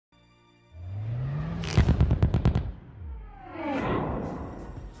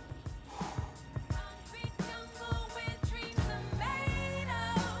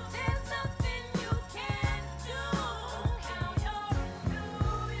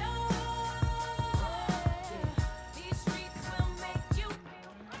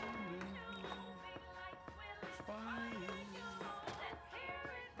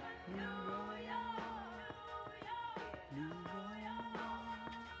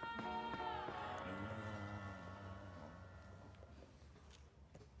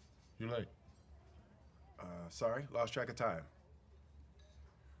late? Sorry, lost track of time.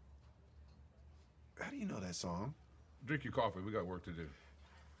 How do you know that song? Drink your coffee. We got work to do.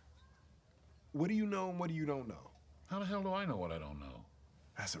 What do you know and what do you don't know? How the hell do I know what I don't know?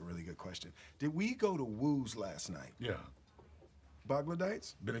 That's a really good question. Did we go to Woo's last night? Yeah.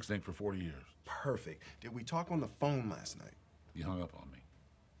 Boglodites? Been extinct for 40 years. Perfect. Did we talk on the phone last night? You hung up on me.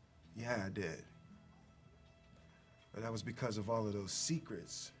 Yeah, I did. But that was because of all of those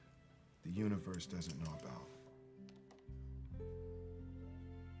secrets the universe doesn't know about.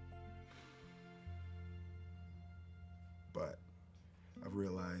 But I've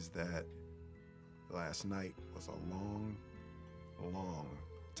realized that last night was a long, long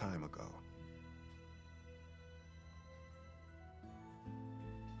time ago.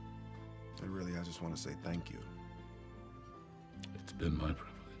 And really, I just want to say thank you. It's been my privilege.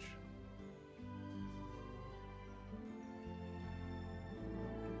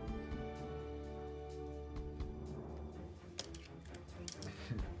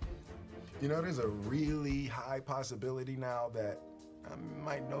 You know, there's a really high possibility now that I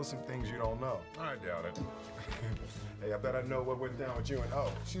might know some things you don't know. I doubt it. Hey, I bet I know what went down with you and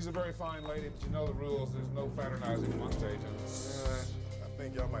O. She's a very fine lady, but you know the rules. There's no fraternizing on stage. I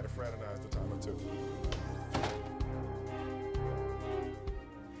think y'all might have fraternized a time or two.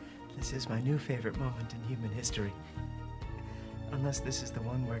 This is my new favorite moment in human history. Unless this is the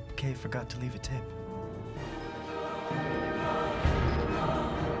one where Kay forgot to leave a tip.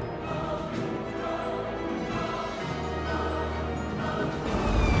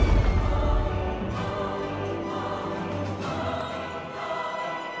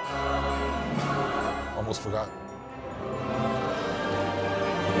 Almost forgot.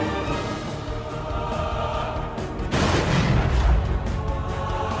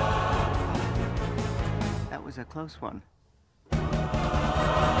 That was a close one.